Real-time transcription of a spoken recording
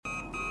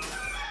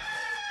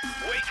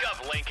Wake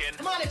up, Lincoln.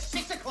 Come on, it's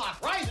 6 o'clock.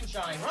 Rise and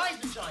shine,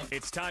 rise and shine.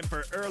 It's time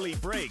for Early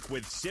Break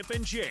with Sip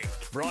and Jake,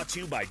 brought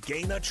to you by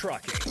Gaina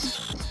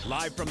Trucking.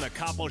 Live from the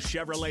Coppel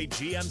Chevrolet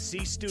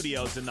GMC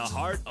studios in the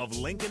heart of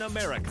Lincoln,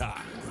 America.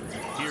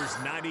 Here's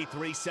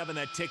 93.7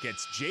 The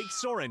Ticket's Jake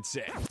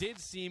Sorensen. Did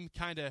seem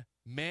kind of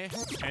meh.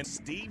 And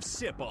Steve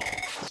Sipple.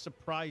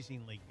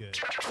 Surprisingly good.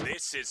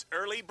 This is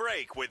Early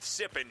Break with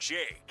Sip and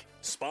Jake,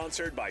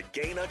 sponsored by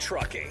Gaina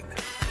Trucking.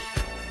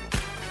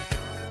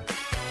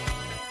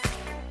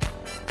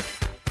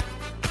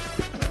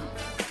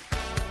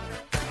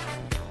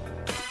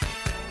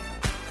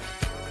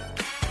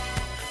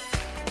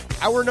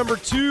 Hour number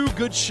 2,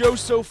 good show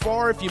so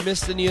far. If you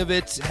missed any of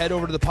it, head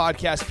over to the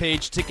podcast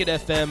page,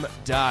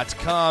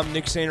 ticketfm.com.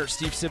 Nick Sainert,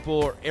 Steve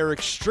Sipple,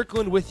 Eric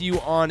Strickland with you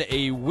on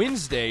a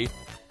Wednesday.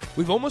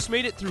 We've almost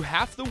made it through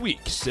half the week,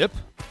 Sip.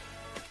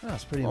 Oh,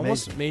 that's pretty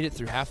almost amazing. Made it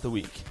through half the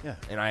week. Yeah.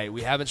 And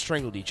we haven't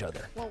strangled each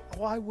other. Well,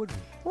 why would we?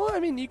 Well, I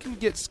mean, you can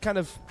get kind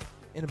of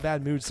in a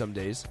bad mood some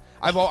days.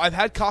 I've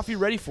had coffee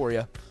ready for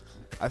you.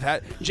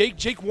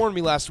 Jake warned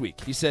me last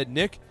week. He said,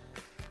 Nick,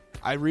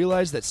 I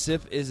realize that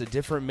Sip is a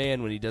different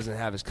man when he doesn't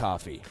have his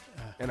coffee.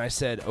 And I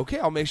said, okay,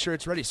 I'll make sure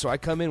it's ready. So I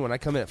come in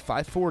at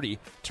 5:40,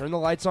 turn the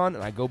lights on,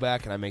 and I go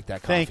back and I make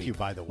that coffee. Thank you,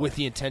 by the way. With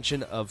the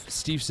intention of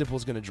Steve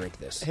Sipple's going to drink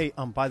this. Hey,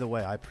 by the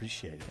way, I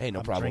appreciate it. Hey, no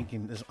I'm problem.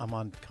 Drinking this. I'm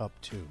on cup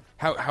 2.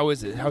 How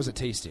is it? How's it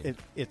tasting?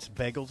 It's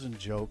Bagels and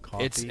Joe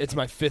coffee. It's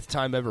my 5th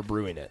time ever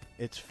brewing it.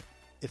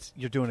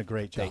 You're doing a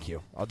great job. Thank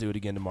you. I'll do it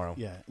again tomorrow.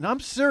 Yeah, and I'm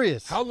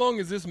serious. How long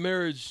is this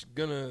marriage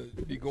gonna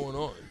be going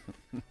on?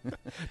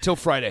 Till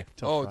Friday.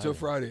 Till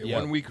Friday.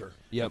 Yep. 1 weeker.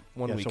 Yep,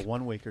 1 week. So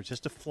 1 weeker,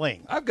 just a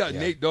fling. I've got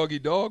Nate Doggy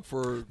Dog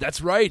for that's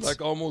right. Like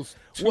almost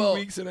 2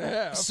 weeks and a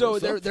half. So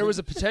there was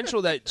a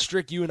potential that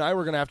Strick, you and I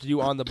were going to have to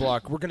do on the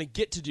block. We're going to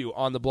get to do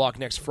on the block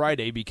next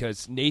Friday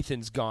because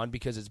Nathan's gone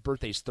because his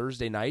birthday's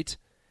Thursday night,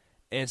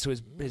 and so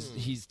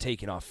he's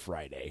taking off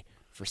Friday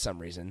for some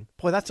reason.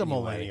 Boy, that's a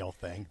millennial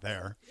thing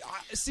there.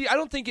 I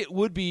don't think it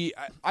would be.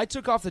 I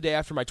took off the day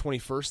after my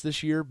 21st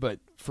this year, but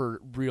for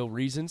real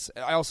reasons.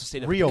 I also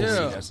stayed up real at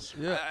the reasons.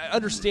 casinos.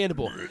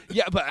 Understandable.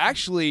 Yeah, but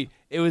actually,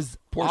 it was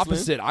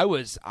opposite. I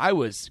was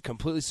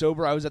completely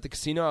sober. I was at the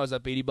casino. I was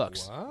up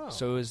 $80. Wow.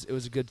 So it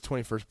was a good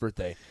 21st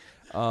birthday.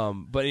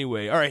 But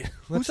anyway, all right.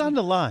 Who's on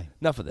the line?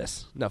 Enough of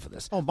this.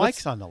 Oh,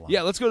 Mike's on the line.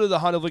 Yeah, let's go to the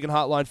Honda of Lincoln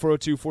hotline,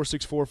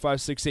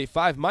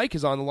 402-464-5685. Mike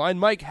is on the line.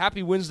 Mike,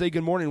 happy Wednesday.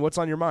 Good morning. What's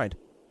on your mind?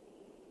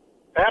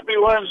 Happy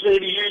Wednesday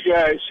to you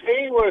guys.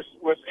 Hey,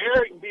 with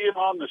Eric being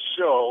on the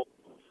show,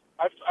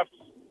 I've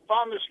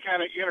found this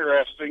kind of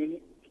interesting.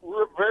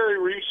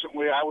 Very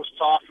recently, I was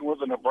talking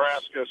with a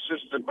Nebraska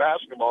assistant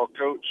basketball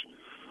coach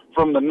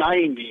from the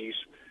 90's,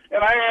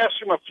 and I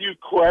asked him a few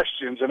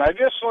questions, and I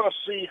just want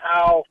to see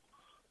how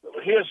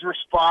his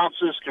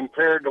responses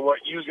compared to what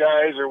you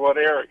guys or what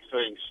Eric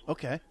thinks.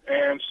 Okay.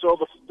 And so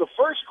the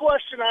first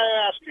question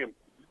I asked him,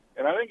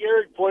 and I think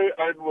Eric played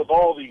with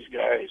all these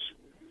guys,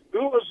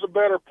 who was the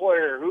better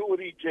player? Who would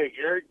he take,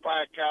 Eric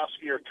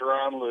Piakowski or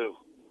Teron Lue?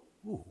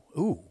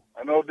 Ooh.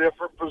 I know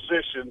different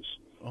positions.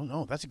 Oh,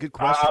 no, that's a good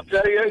question. I'll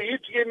tell you, you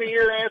give me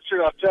your answer,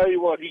 and I'll tell you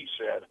what he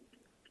said.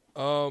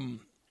 I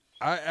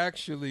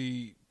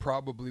actually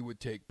probably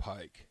would take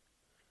Pike.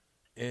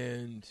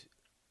 And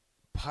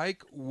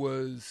Pike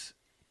was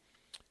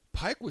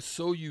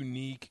so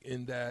unique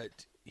in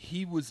that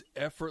he was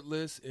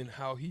effortless in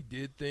how he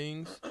did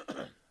things.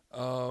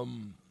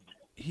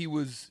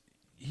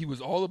 He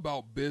was all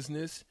about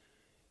business.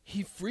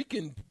 He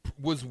freaking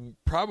was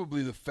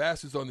probably the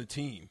fastest on the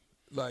team.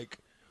 Like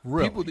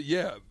really?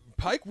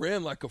 Pike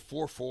ran like a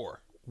 4.4.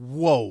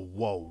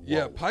 Whoa.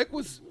 Yeah, Pike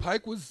was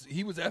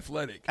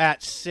athletic.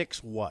 At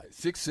 6 what?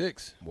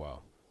 6'6".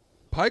 Wow.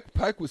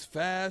 Pike was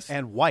fast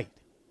and white.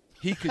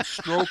 He could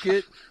stroke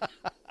it.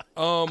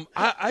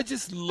 I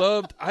just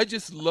loved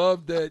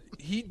that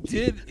he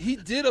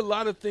did a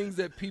lot of things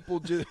that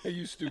people just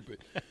you stupid.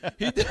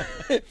 He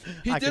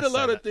did a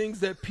lot of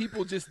things that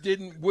people just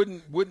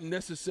wouldn't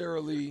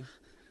necessarily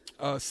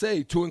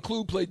say, to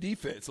include play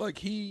defense. Like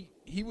he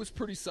was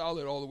pretty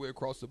solid all the way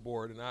across the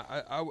board, and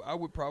I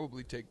would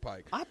probably take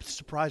Pike. I'm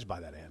surprised by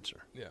that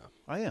answer. Yeah,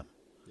 I am.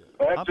 Yeah.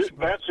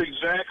 That's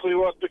exactly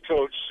what the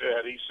coach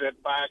said. He said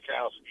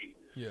Piakowski.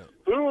 Yeah.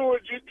 Who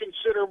would you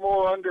consider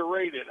more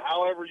underrated,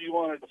 however you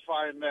want to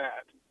define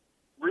that?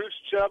 Bruce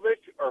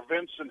Chubbuck or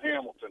Vincent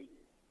Hamilton?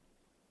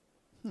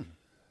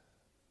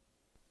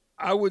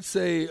 I would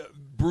say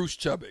Bruce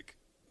Chubbuck.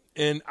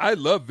 And I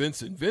love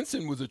Vincent.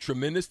 Vincent was a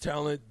tremendous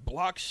talent,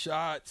 blocked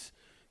shots,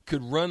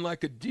 could run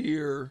like a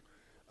deer.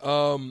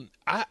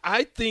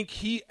 I think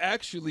he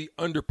actually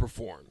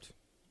underperformed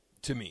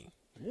to me.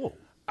 Whoa.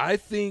 I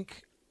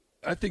think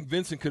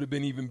Vincent could have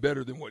been even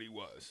better than what he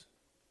was.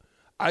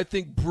 I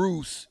think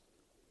Bruce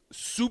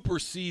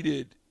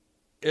superseded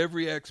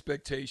every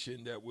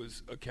expectation that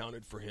was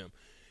accounted for him.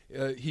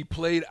 He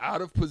played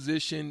out of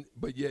position,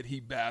 but yet he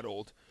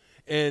battled.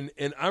 And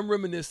I'm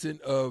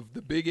reminiscent of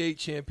the Big 8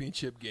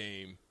 championship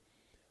game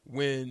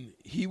when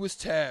he was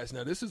tasked.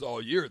 Now, this is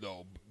all year,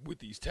 though, with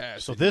these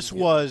tasks. So this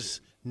was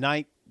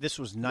This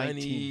was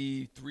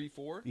 93,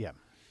 4. Yeah.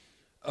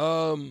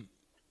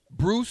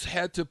 Bruce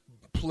had to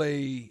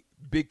play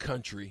big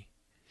country,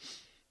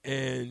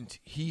 and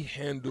he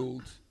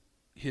handled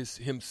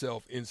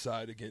himself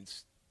inside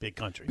against Big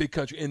country. big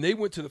country, and they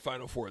went to the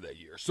Final Four that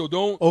year. So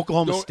don't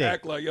Oklahoma State.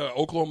 act like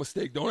Oklahoma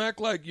State. Don't act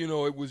like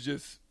it was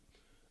just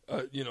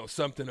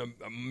something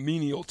a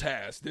menial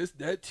task.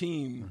 That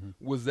team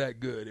was that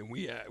good, and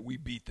we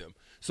beat them.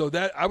 So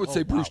that I would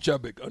say Bruce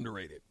Chubbuck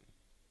underrated.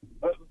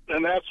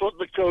 And that's what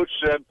the coach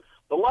said.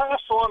 The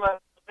last one I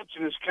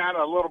mentioned is kind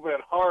of a little bit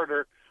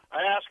harder.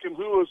 I asked him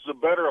who was the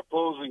better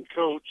opposing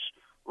coach,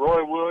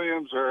 Roy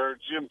Williams or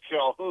Jim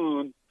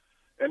Calhoun,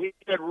 and he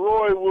said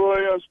Roy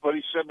Williams, but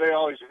he said they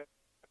always had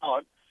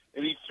talent.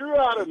 And he threw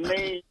out a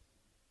name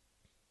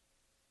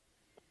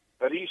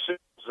that he said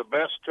was the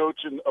best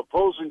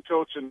opposing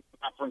coach in the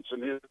conference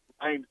in his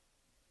mind.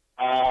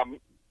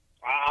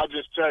 I'll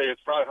just tell you,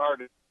 it's probably hard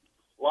to.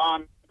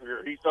 Lon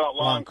Kruger. He thought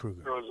Lon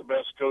Kruger was the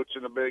best coach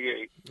in the Big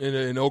 8.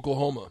 In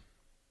Oklahoma.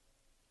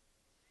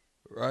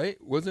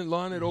 Right? Wasn't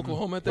Lon at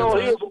Oklahoma at that No,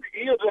 time?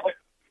 he was at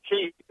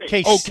K-State.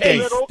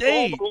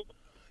 K-State.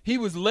 He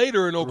was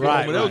later in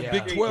Oklahoma. That was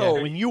Big 12.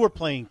 Yeah. When you were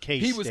playing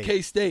K-State. He was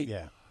K-State.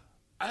 Yeah.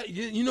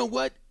 You know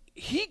what?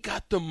 He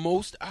got the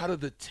most out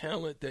of the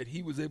talent that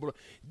he was able to.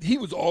 He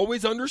was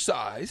always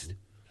undersized,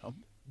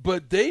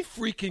 but they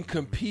freaking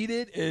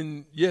competed,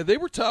 and, they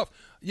were tough.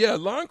 Yeah,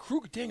 Lon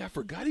Kruger, dang, I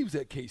forgot he was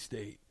at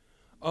K-State.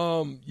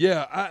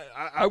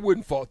 I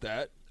wouldn't fault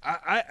that.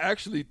 I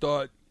actually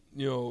thought,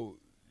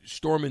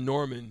 Stormin'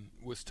 Norman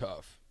was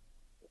tough.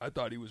 I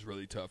thought he was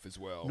really tough as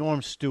well.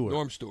 Norm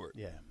Stewart.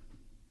 Yeah.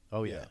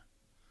 Oh, yeah.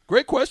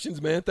 Great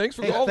questions, man. Thanks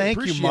for calling. Thank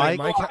you, Appreciate Mike. it,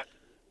 Mike.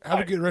 Have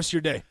a good rest of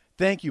your day.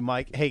 Thank you,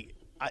 Mike. Hey,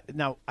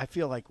 now I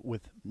feel like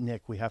with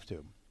Nick, we have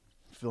to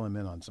fill him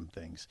in on some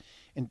things.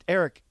 And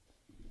Eric,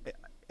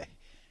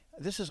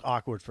 this is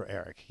awkward for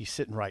Eric. He's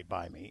sitting right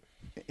by me.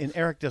 And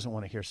Eric doesn't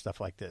want to hear stuff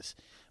like this.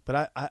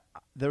 But I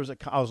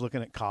was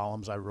looking at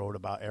columns I wrote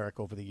about Eric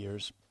over the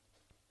years.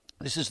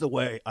 This is the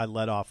way I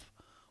let off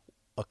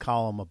a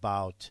column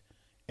about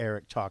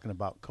Eric talking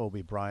about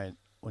Kobe Bryant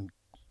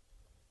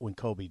when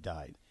Kobe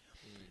died.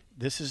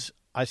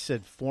 I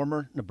said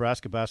former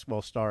Nebraska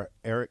basketball star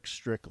Eric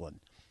Strickland,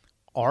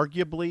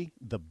 arguably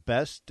the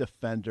best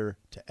defender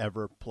to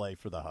ever play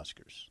for the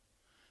Huskers.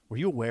 Were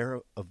you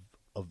aware of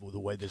the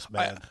way this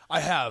man? I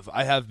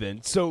have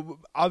been. So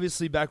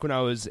obviously back when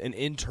I was an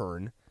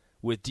intern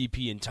with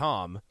DP and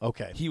Tom,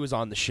 he was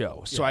on the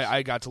show. So yes.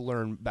 I got to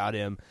learn about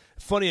him.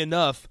 Funny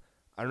enough,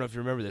 I don't know if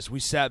you remember this, we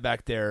sat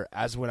back there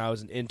as when I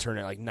was an intern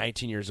at like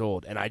 19 years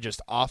old, and I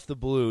just off the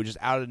blue, just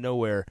out of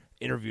nowhere,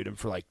 interviewed him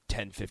for like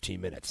 10, 15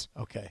 minutes.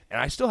 Okay.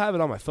 And I still have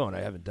it on my phone.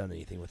 I haven't done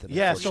anything with it.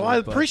 Yeah, so I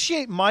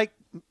appreciate Mike.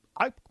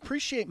 I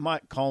appreciate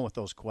Mike calling with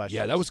those questions.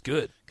 Yeah, that was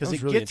good. Because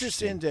it really gets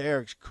us into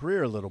Eric's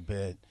career a little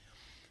bit.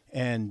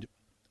 And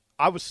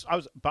I was.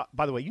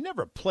 By the way, you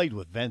never played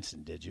with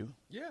Vincent, did you?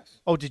 Yes.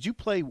 Oh, did you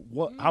play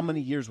how many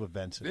years with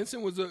Vincent?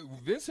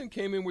 Vincent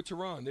came in with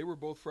Tehran. They were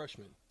both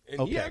freshmen.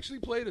 And he actually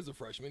played as a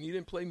freshman. He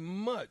didn't play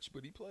much,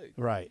 but he played.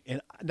 Right.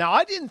 And now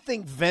I didn't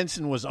think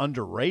Vincent was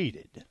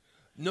underrated.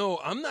 No,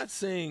 I'm not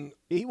saying.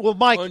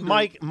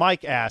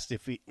 Mike asked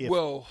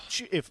who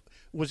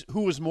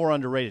was more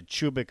underrated,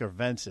 Chubbuck or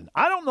Vincent.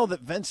 I don't know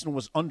that Vincent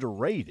was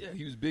underrated. Yeah,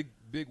 he was Big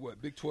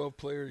 12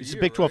 player of the year. He's a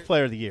Big 12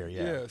 player of the year.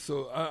 Yeah. Yeah.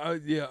 So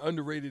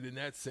underrated in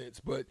that sense,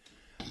 but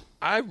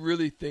I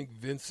really think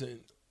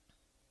Vincent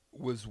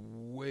was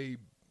way.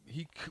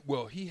 He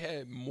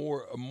had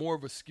more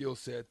of a skill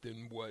set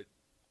than what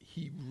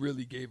he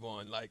really gave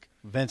on. Like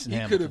Vincent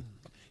Hamilton.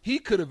 He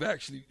could have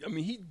actually. I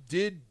mean, he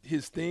did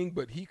his thing,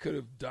 but he could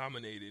have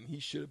dominated, and he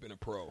should have been a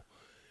pro.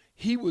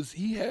 He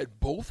had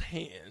both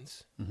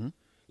hands,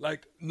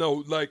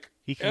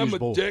 he can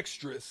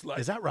ambidextrous. Like,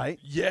 is that right?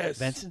 Yes,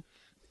 Vincent.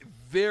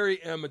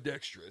 Very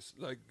ambidextrous.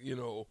 Like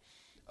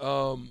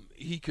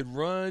he could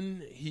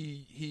run.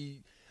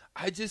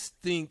 I just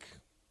think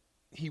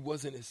he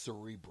wasn't as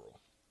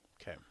cerebral.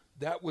 Okay.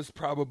 That was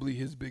probably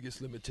his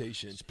biggest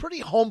limitation. He's pretty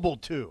humble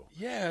too.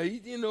 Yeah, he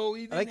didn't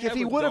like have a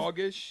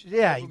doggish.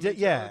 Yeah, he did.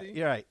 Yeah,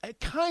 you're right.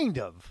 Kind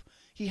of.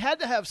 He had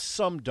to have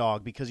some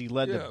dog because he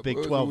led the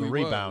Big 12 in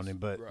rebounding.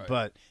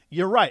 But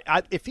you're right.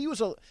 I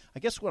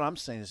guess what I'm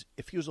saying is,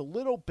 if he was a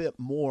little bit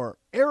more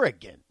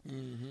arrogant,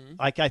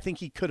 like I think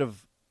he could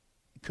have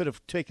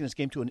taken his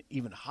game to an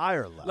even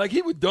higher level. Like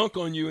he would dunk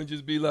on you and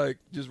just be like,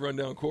 just run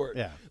down court.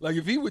 Yeah. Like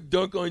if he would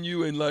dunk on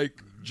you and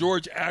like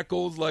George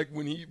Ackles, like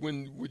when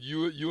with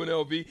you at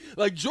UNLV,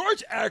 like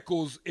George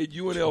Ackles at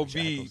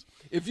UNLV.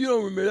 If you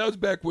don't remember, that was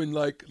back when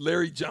like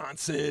Larry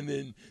Johnson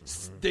and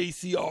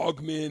Stacey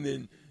Augmon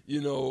and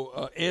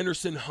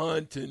Anderson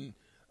Hunt and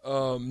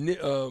I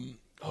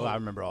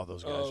remember all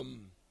those guys.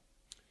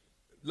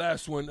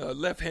 Last one,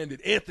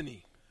 left-handed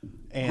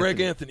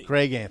Greg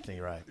Anthony,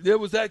 right. There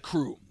was that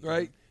crew,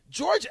 right?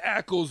 George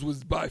Ackles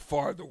was by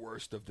far the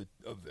worst of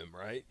them,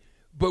 right?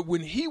 But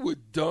when he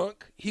would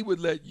dunk, he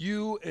would let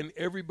you and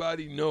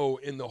everybody know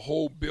in the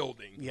whole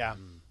building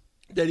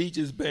that he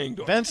just banged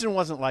on. Vincent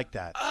wasn't like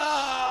that.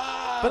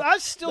 But I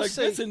still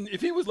say, listen,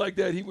 if he was like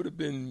that, he would have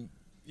been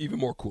even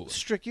more cooler.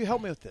 Strick, you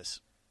help me with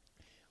this.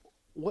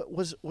 What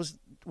was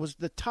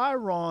the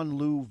Tyronn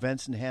Lue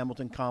Vincent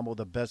Hamilton combo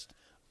the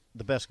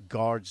best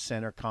guard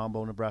center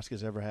combo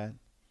Nebraska's ever had?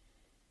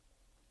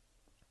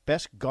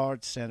 Best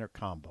guard center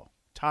combo.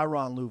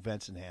 Tyronn Lue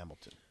Vincent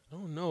Hamilton. I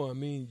don't know. I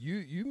mean,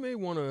 you may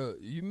want to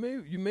you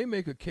may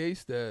make a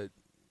case that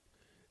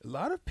a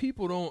lot of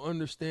people don't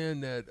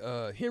understand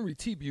that Henry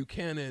T.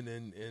 Buchanan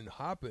and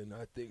Hoppin,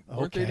 I think,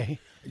 weren't Okay.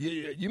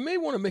 they? You may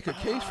want to make a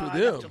case for I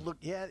them. have to look.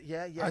 Yeah.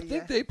 I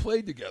think they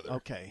played together.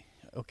 Okay.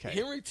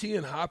 Henry T.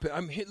 and Hoppin.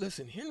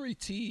 Listen, Henry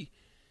T.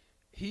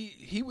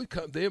 He would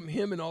come.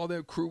 Him and all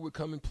their crew would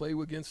come and play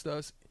against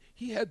us.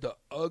 He had the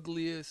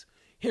ugliest.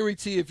 Henry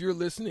T. If you're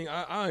listening,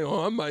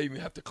 I might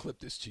even have to clip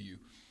this to you.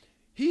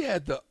 He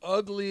had the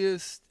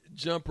ugliest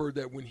jumper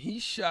that when he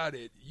shot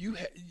it,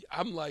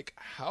 I'm like,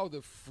 how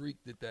the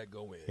freak did that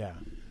go in? Yeah.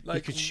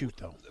 Like, he could shoot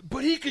though.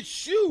 But he could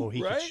shoot. Oh,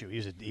 he right? could shoot.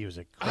 He was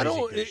a crazy I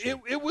don't. good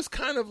shooter. It was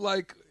kind of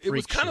like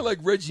Freak like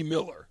Reggie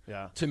Miller.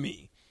 Yeah. To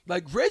me,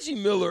 like Reggie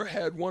Miller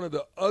had one of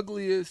the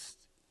ugliest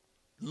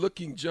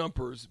looking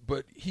jumpers,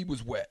 but he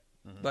was wet.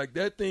 Mm-hmm. Like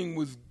that thing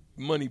was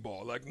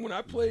Moneyball. Like when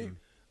I played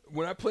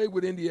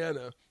with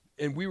Indiana.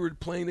 And we were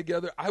playing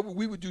together.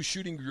 We would do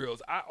shooting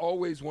drills. I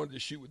always wanted to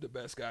shoot with the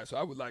best guy. So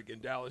I would, like in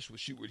Dallas,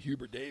 would shoot with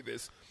Hubert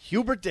Davis.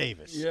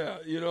 Yeah,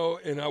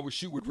 and I would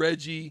shoot with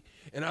Reggie.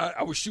 And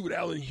I would shoot with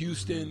Allen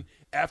Houston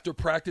after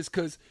practice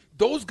because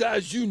those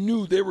guys, you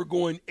knew they were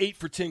going 8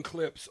 for 10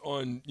 clips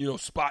on,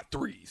 spot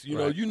threes. They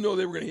were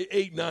going to hit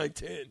 8, 9,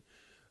 10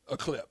 a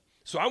clip.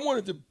 So I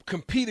wanted to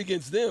compete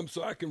against them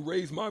so I can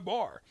raise my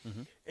bar.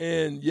 Mm-hmm.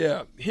 And,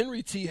 yeah,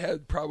 Henry T.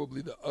 had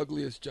probably the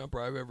ugliest jumper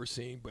I've ever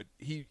seen, but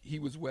he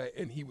was wet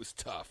and he was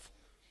tough.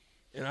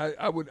 And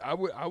I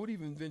would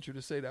even venture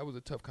to say that was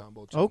a tough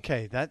combo, too.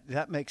 Okay,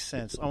 that makes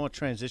sense. I want to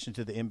transition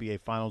to the NBA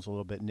Finals a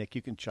little bit. Nick,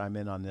 you can chime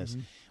in on this.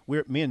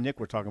 Me and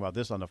Nick were talking about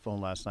this on the phone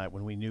last night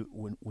when we knew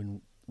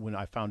when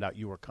I found out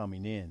you were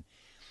coming in.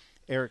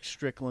 Eric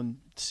Strickland,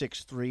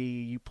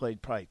 6'3". You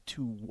played probably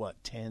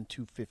 210,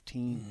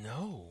 215?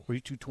 No. Were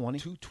you 220?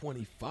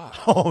 225.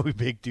 Oh,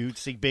 big dude.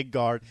 See, big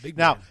guard. Big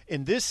now, man.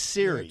 in this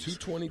series,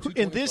 220, in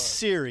 225. this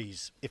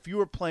series, if you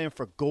were playing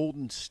for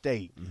Golden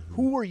State,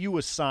 who were you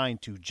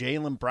assigned to,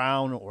 Jaylen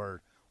Brown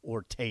or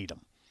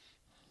Tatum?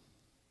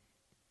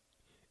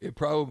 It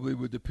probably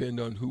would depend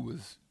on who.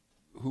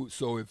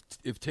 So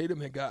if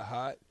Tatum had got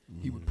hot,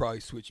 he would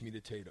probably switch me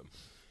to Tatum.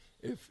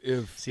 If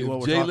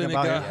Jalen had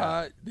got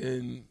hot,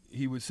 then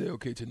he would say,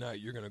 "Okay, tonight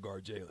you're going to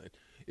guard Jalen."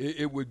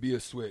 It would be a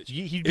switch.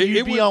 He'd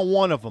be on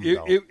one of them.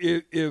 Though.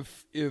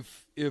 If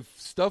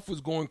stuff was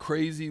going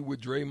crazy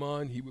with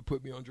Draymond, he would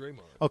put me on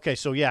Draymond. Okay,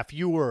 so if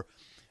you were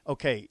on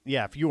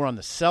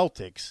the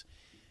Celtics,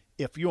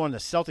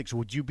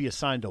 would you be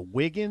assigned to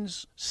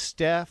Wiggins,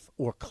 Steph,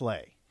 or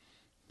Clay?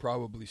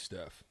 Probably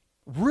Steph.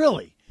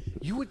 Really?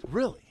 You would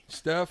really?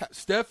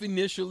 Steph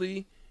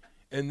initially.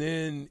 And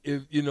then,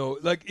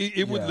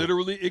 it would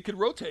literally, it could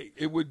rotate.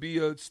 It would be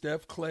a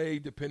Steph, Clay,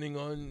 depending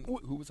on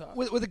who was hot.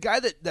 With a guy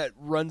that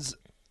runs,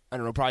 I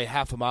don't know, probably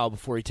half a mile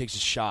before he takes a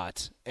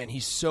shot, and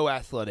he's so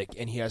athletic,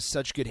 and he has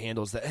such good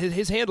handles that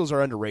his handles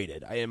are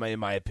underrated, in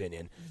my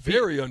opinion.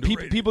 Very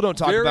underrated. People don't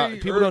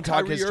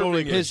talk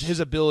his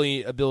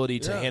ability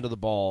to handle the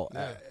ball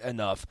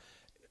enough.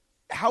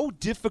 How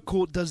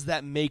difficult does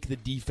that make the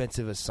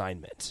defensive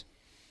assignment?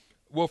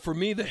 Well, for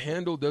me, the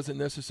handle doesn't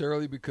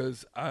necessarily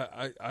because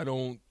I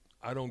don't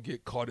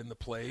get caught in the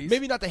plays.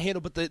 Maybe not the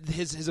handle, but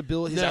his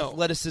ability, his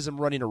athleticism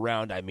running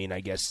around. I mean, I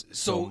guess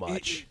so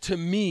much. To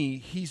me,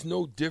 he's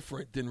no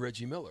different than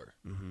Reggie Miller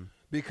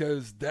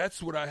because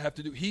that's what I have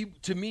to do.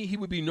 To me, he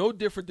would be no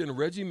different than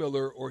Reggie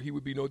Miller, or he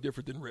would be no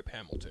different than Rip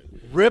Hamilton.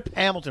 Rip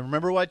Hamilton.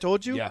 Remember what I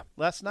told you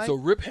last night? So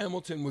Rip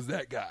Hamilton was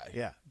that guy.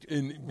 Yeah,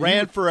 and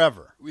ran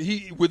forever.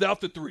 He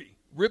without the three.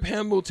 Rip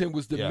Hamilton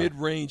was the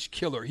mid-range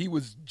killer. He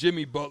was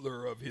Jimmy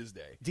Butler of his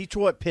day.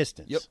 Detroit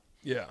Pistons. Yep.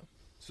 Yeah.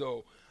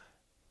 So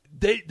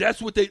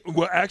that's what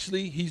well,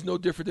 actually, he's no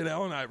different than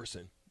Allen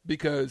Iverson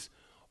because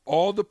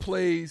all the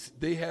plays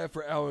they had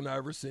for Allen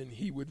Iverson,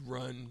 he would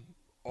run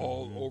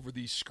all over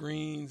these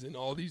screens and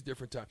all these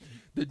different times.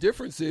 The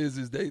difference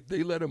is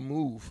they let him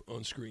move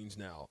on screens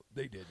now.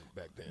 They didn't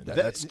back then.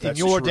 That's in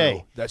your true.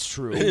 day. That's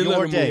true. In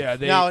your day.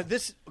 Yeah,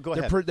 go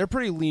ahead. They're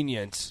pretty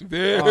lenient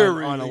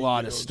on a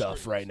lot of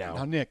stuff right now.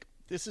 Now, Nick,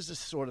 this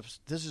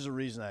is a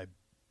reason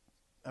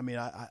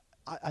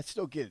I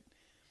still get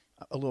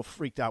a little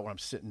freaked out when I'm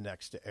sitting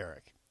next to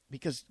Eric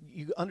because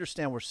you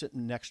understand we're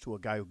sitting next to a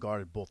guy who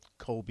guarded both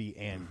Kobe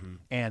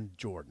and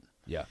Jordan.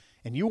 Yeah.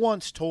 And you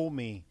once told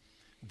me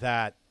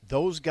that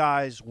those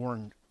guys were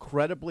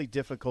incredibly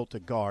difficult to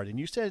guard. And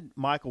you said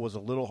Michael was a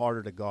little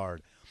harder to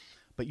guard.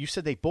 But you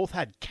said they both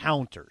had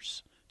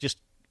counters, just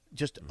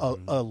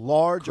a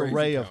large Crazy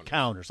array of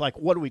counters. Like,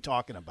 what are we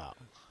talking about?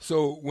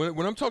 So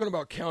when I'm talking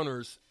about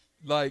counters,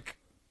 like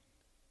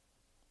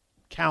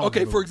counter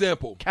okay, moves. for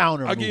example.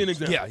 Counter I'll give you an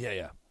moves. example.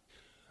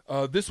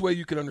 Yeah. This way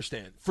you can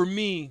understand. For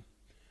me,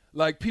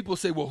 like people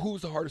say, well,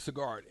 who's the hardest to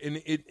guard?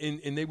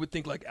 And they would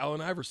think like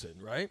Allen Iverson,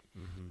 right?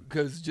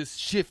 Because just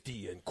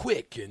shifty and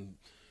quick and,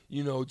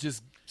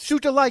 just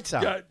Shoot the lights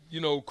out. got,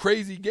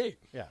 crazy game.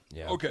 Yeah.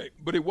 Okay,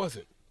 but it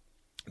wasn't.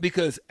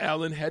 Because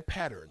Allen had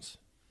patterns,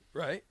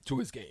 right, to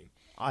his game.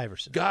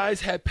 Iverson.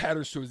 Guys had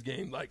patterns to his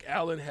game. Like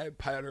Allen had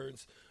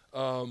patterns.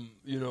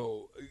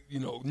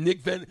 Nick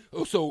Van.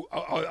 Oh, so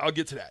I'll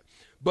get to that.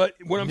 But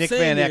what I'm Nick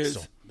saying Van is,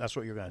 Exel. That's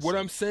what you're going to say. what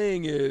I'm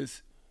saying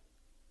is,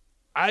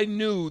 I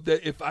knew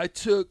that if I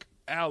took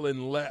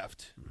Allen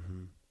left,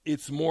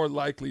 it's more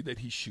likely that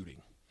he's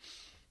shooting.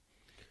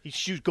 He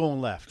shoots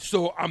going left.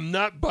 So I'm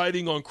not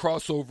biting on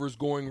crossovers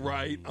going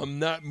right. I'm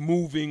not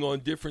moving on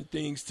different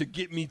things to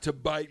get me to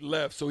bite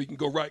left so he can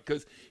go right,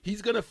 because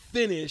he's going to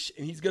finish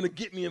and he's going to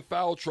get me in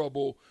foul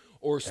trouble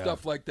or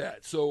stuff like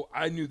that. So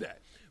I knew that.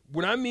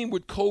 When I mean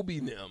with Kobe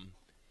and them,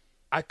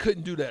 I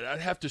couldn't do that.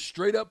 I'd have to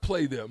straight up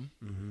play them.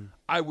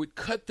 I would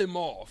cut them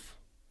off,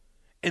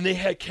 and they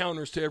had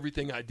counters to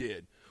everything I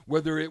did.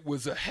 Whether it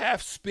was a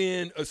half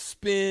spin, a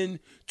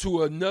spin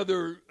to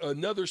another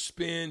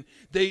spin,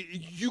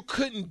 you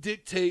couldn't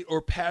dictate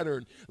or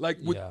pattern. Like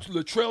with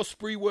Latrell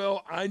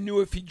Sprewell, I knew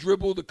if he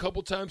dribbled a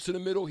couple times to the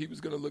middle, he was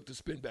going to look to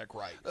spin back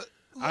right.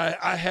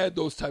 I had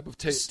those type of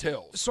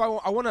tells. So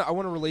I want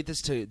to relate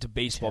this to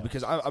baseball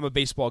because I'm a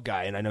baseball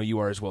guy and I know you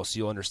are as well, so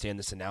you'll understand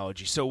this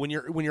analogy. So when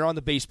you're on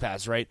the base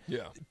paths, right?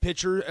 Yeah.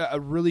 Pitcher, a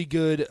really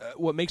good.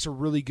 What makes a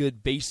really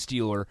good base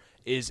stealer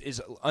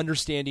is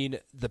understanding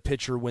the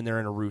pitcher when they're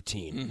in a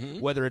routine.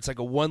 Whether it's like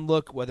a one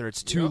look, whether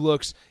it's two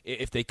looks.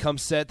 If they come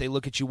set, they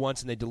look at you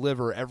once and they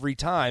deliver every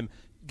time.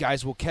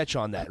 Guys will catch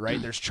on that,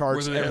 right? There's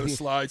charts. Whether they have a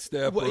slide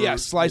step.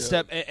 Slide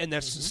step, and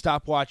that's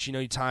stopwatch.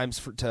 Times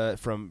from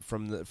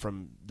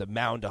the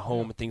mound to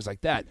home and things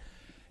like that.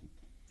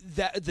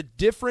 That the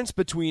difference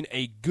between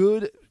a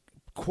good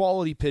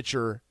quality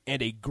pitcher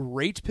and a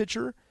great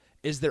pitcher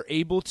is they're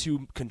able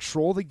to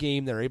control the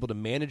game. They're able to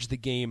manage the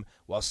game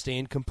while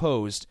staying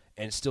composed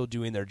and still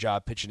doing their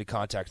job, pitching to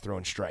contact,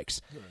 throwing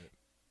strikes. Right.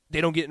 They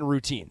don't get in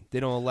routine.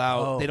 They don't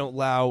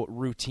allow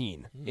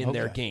routine in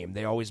their game.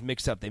 They always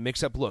mix up. They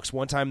mix up looks.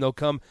 One time they'll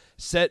come,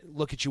 set,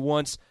 look at you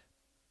once,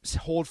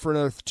 hold for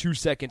another 2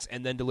 seconds,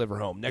 and then deliver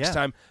home. Next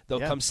time they'll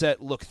come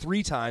set, look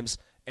 3 times,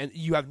 and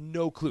you have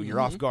no clue. You're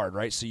off guard,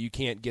 right? So you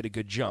can't get a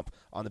good jump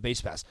on the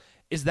base pass.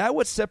 Is that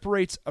what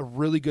separates a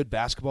really good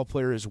basketball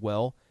player as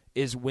well?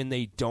 Is when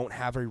they don't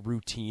have a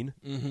routine?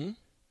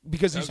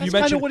 Because you mentioned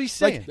kind of what he's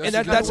saying.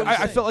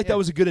 I felt like that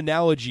was a good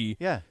analogy.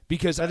 Yeah,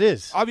 because that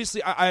is.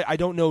 Obviously, I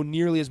don't know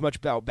nearly as much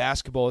about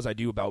basketball as I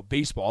do about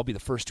baseball. I'll be the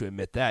first to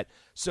admit that.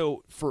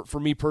 So for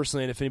me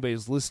personally, and if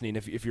anybody's listening,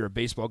 if you're a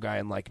baseball guy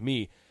and like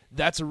me,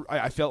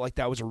 I felt like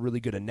that was a really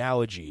good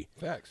analogy.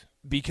 Facts.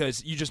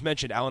 Because you just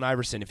mentioned Allen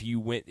Iverson. If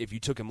you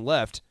took him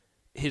left,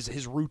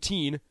 his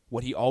routine,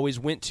 what he always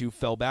went to,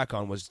 fell back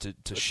on was to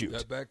shoot.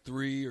 Step back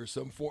 3 or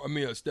some form.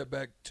 A step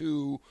back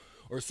 2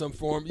 or some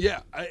form.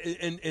 Yeah.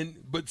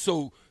 But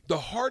so the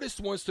hardest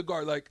ones to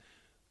guard, like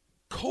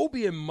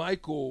Kobe and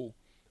Michael,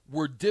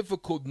 were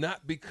difficult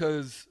not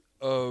because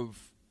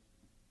of,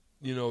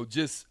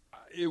 just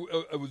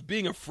it was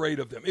being afraid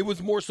of them. It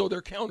was more so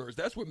their counters.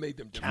 That's what made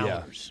them difficult.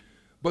 Counters.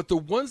 But the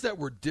ones that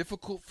were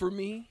difficult for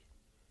me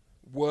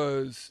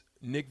was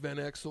Nick Van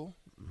Exel.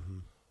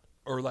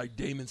 Or like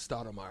Damon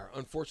Stoudemire.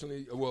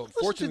 Unfortunately,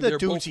 fortunately, they're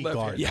both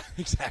left-handed. Yeah,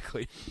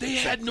 exactly. They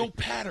had no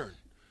pattern.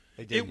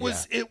 They did, it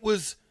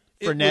was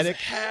frenetic.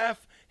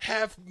 Half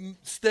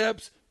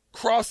steps,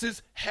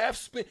 crosses, half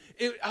spin.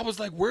 I was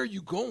like, "Where are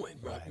you going,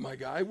 my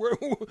guy?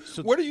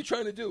 What are you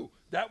trying to do?"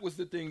 That was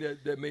the thing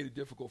that made it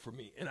difficult for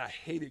me. And I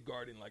hated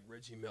guarding like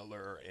Reggie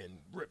Miller and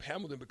Rip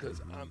Hamilton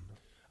because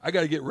I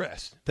got to get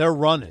rest. They're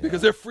running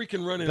because they're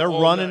freaking running. They're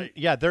all running. night.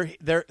 Yeah,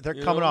 they're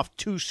coming off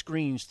 2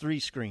 screens, 3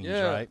 screens,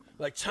 right?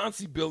 Like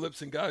Chauncey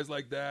Billups and guys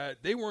like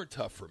that. They weren't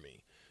tough for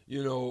me.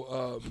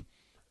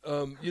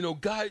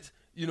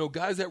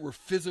 Guys that were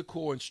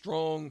physical and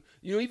strong.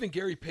 Even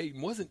Gary Payton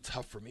wasn't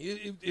tough for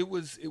me. It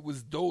was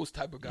those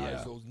type of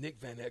guys, those Nick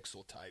Van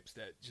Exel types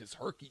that just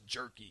herky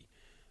jerky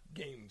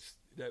games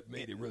that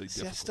made it really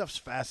difficult. That stuff's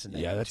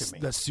fascinating. Yeah, to me.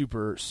 that's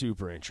super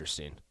super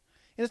interesting.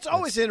 And it's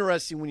always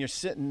interesting when you're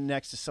sitting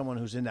next to someone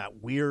who's in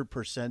that weird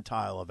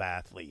percentile of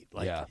athlete.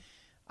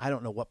 I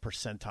don't know what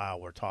percentile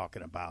we're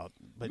talking about.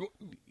 But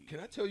can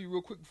I tell you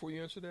real quick before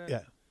you answer that?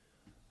 Yeah.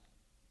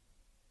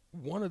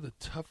 One of the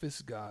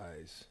toughest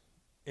guys,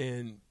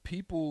 and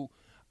people,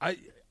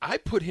 I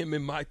put him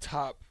in my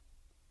top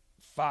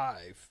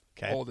 5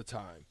 all the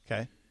time.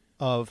 Okay.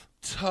 Of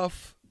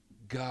tough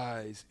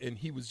guys, and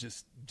he was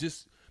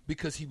just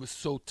because he was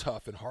so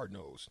tough and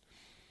hard-nosed.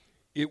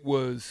 It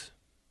was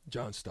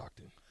John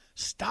Stockton.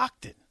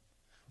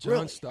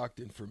 Really?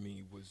 Stockton for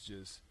me was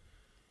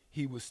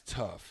he was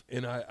tough.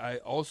 And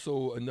I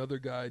also, another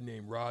guy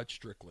named Rod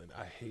Strickland.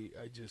 I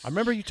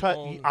remember you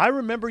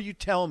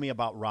telling me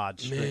about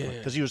Rod Strickland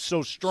because he was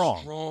so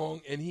strong.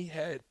 Strong, and he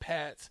had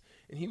pats,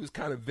 and he was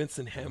kind of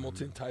Vincent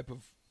Hamilton type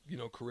of,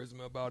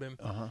 charisma about him.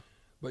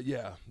 But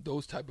yeah,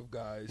 those type of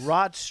guys.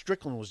 Rod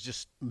Strickland was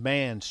just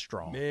man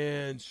strong.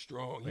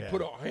 He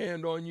put a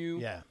hand on you.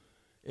 Yeah.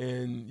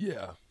 And,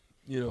 yeah,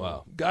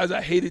 Wow. guys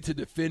I hated to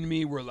defend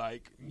me were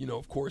like,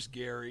 of course,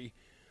 Gary.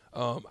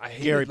 I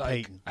hated Gary like,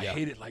 Payton. I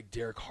hated like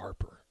Derek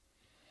Harper.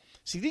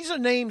 See, these are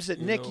names that,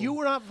 Nick, you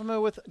were not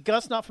familiar with,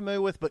 Gus not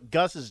familiar with, but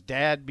Gus's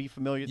dad be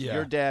familiar,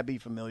 your dad be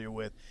familiar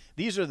with.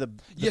 These are the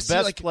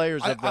best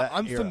players of that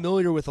I'm era.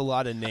 familiar with a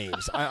lot of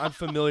names. I'm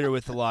familiar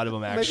with a lot of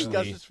them, actually.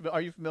 Maybe Gus are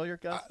you familiar,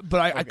 Gus?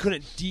 But I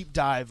couldn't deep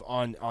dive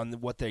on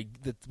what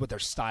their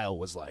style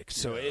was like.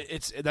 So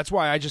that's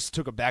why I just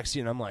took a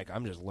backseat and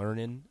I'm just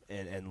learning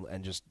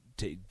and just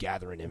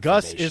gathering information.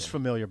 Gus is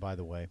familiar, by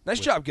the way. Nice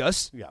job,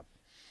 Gus. Yeah.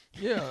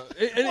 Yeah.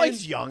 Well,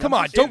 he's young. Come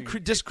on,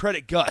 don't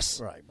discredit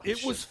Gus. Right.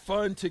 It was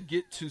fun to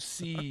get to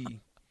see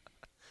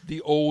the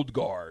old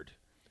guard,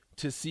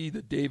 to see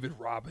the David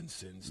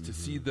Robinsons, to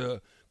see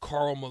the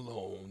Karl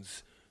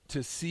Malones,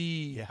 to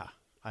see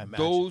I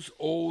imagine. those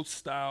old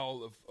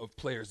style of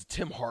players,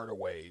 Tim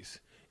Hardaways,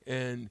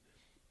 and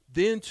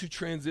then to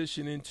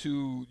transition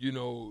into,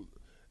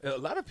 a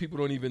lot of people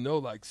don't even know,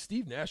 like,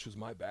 Steve Nash was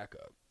my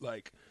backup.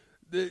 Like,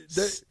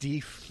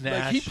 Steve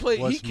Nash he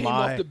came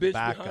off the bench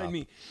backup. behind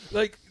me.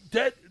 Like,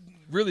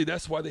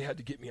 that's why they had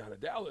to get me out of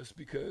Dallas,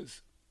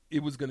 because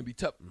it was going to be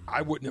tough.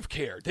 I wouldn't have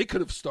cared. They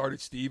could have started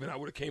Steve, and I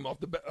would have came off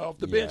the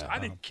bench. I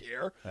didn't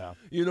care. Yeah.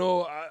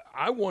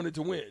 I wanted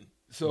to win.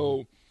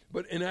 So,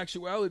 but in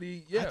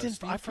actuality, Steve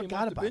I came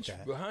forgot off the about bench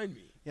that. behind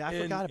me. Yeah,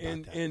 I forgot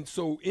about that. And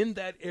so in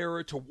that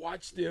era, to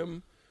watch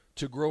them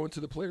to grow into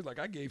the players, like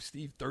I gave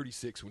Steve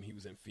 36 when he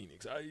was in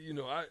Phoenix. I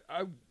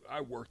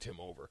worked him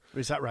over.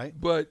 Is that right?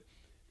 But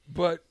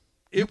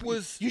it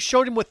was. You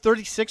showed him what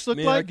 36 looked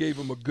Man, like? I gave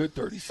him a good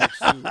 36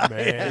 too,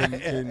 man,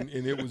 and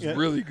it was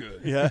really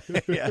good. Yeah.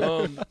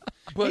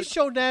 But He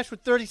showed Nash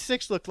what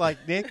 36 looked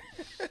like, Nick.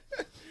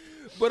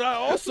 But I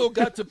also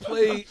got to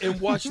play and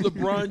watch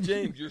LeBron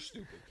James. You're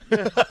stupid.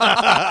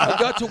 I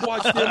got to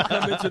watch them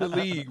come into the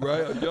league,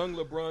 right? A young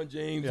LeBron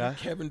James and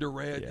Kevin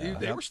Durant.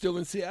 They were still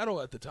in Seattle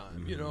at the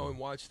time, and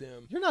watch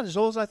them. You're not as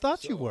old as I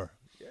thought you were.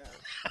 Yeah,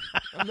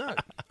 I'm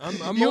not.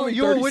 I'm You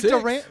only were 36. with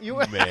Durant. You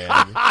were.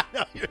 Man.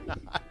 No, you're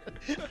not.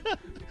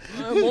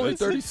 I'm only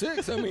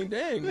 36. I mean,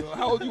 dang,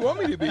 how old do you want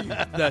me to be?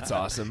 That's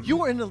awesome. You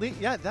were in the league.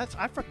 Yeah,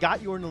 I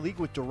forgot you were in the league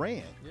with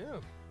Durant. Yeah.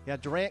 Yeah,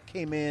 Durant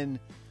came in.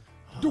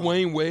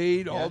 Dwayne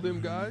Wade, all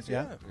them guys.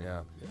 Yeah.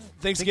 Yeah.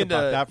 Thanks Think again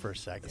about to that for a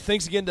second.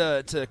 Thanks again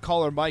to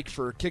caller Mike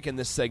for kicking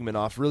this segment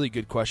off. Really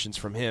good questions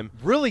from him.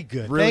 Really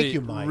good. Really, Thank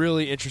you, Mike.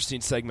 Really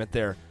interesting segment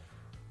there.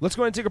 Let's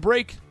go ahead and take a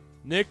break.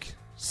 Nick,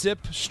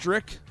 Sip,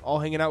 Strick, all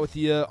hanging out with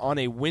you on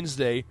a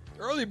Wednesday.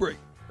 Early break.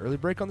 Early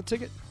break on the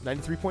ticket,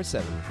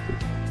 93.7.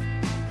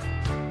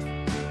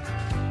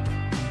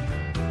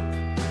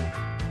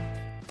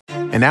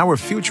 In our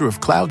Future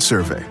of Cloud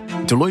survey,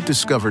 Deloitte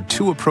discovered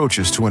two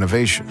approaches to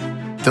innovation.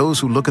 Those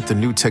who look at the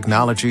new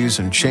technologies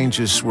and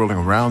changes swirling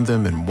around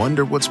them and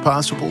wonder what's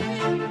possible,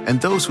 and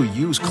those who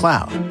use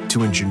cloud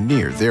to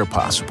engineer their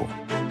possible,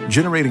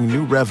 generating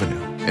new revenue,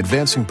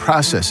 advancing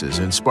processes,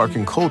 and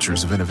sparking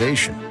cultures of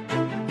innovation.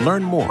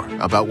 Learn more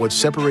about what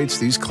separates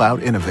these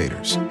cloud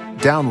innovators.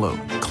 Download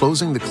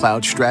Closing the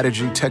Cloud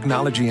Strategy,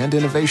 Technology, and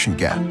Innovation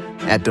Gap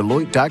at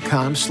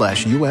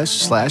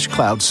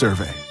Deloitte.com/US/cloud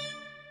survey.